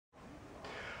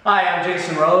Hi, I'm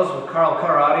Jason Rose with Karl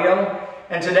Audio,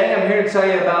 and today I'm here to tell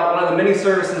you about one of the many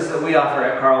services that we offer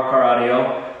at Karl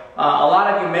Audio. A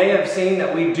lot of you may have seen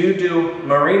that we do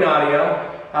marine audio,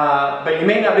 but you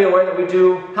may not be aware that we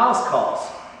do house calls.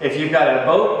 If you've got a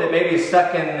boat that may be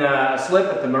stuck in a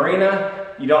slip at the marina,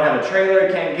 you don't have a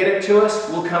trailer, can't get it to us,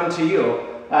 we'll come to you.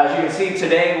 As you can see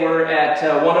today, we're at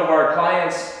one of our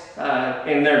clients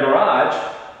in their garage.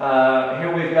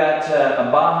 Here we've got a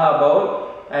Baja boat.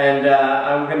 And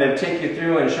I'm going to take you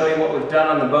through and show you what we've done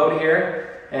on the boat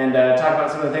here and talk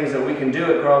about some of the things that we can do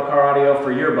at Karl Audio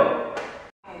for your boat.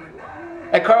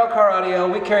 At Karl Audio,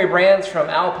 we carry brands from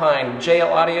Alpine,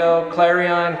 JL Audio,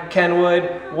 Clarion,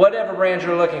 Kenwood, whatever brand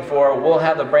you're looking for, we'll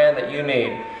have the brand that you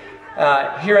need.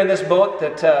 Here in this boat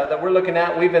that we're looking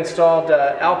at, we've installed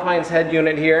Alpine's head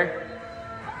unit here.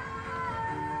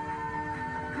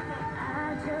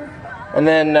 And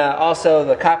then also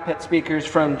the cockpit speakers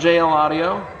from JL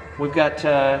Audio. We've got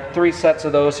 3 sets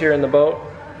of those here in the boat.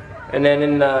 And then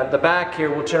in the back here,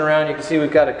 we'll turn around, you can see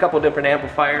we've got a couple different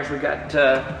amplifiers. We've got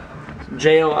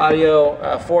JL Audio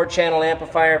 4-channel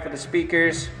amplifier for the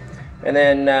speakers. And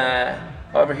then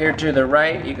over here to the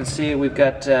right, you can see we've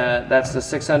got, that's the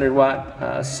 600-watt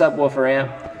subwoofer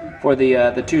amp for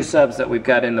the 2 subs that we've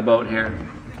got in the boat here.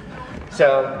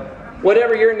 So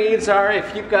whatever your needs are,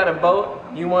 if you've got a boat,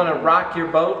 you want to rock your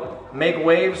boat, make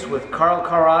waves with Karl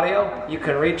Audio, you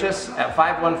can reach us at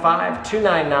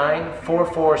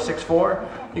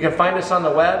 515-299-4464. You can find us on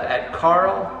the web at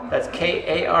Karl, that's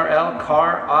K-A-R-L,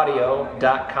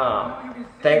 caraudio.com.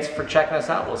 Thanks for checking us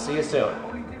out. We'll see you soon.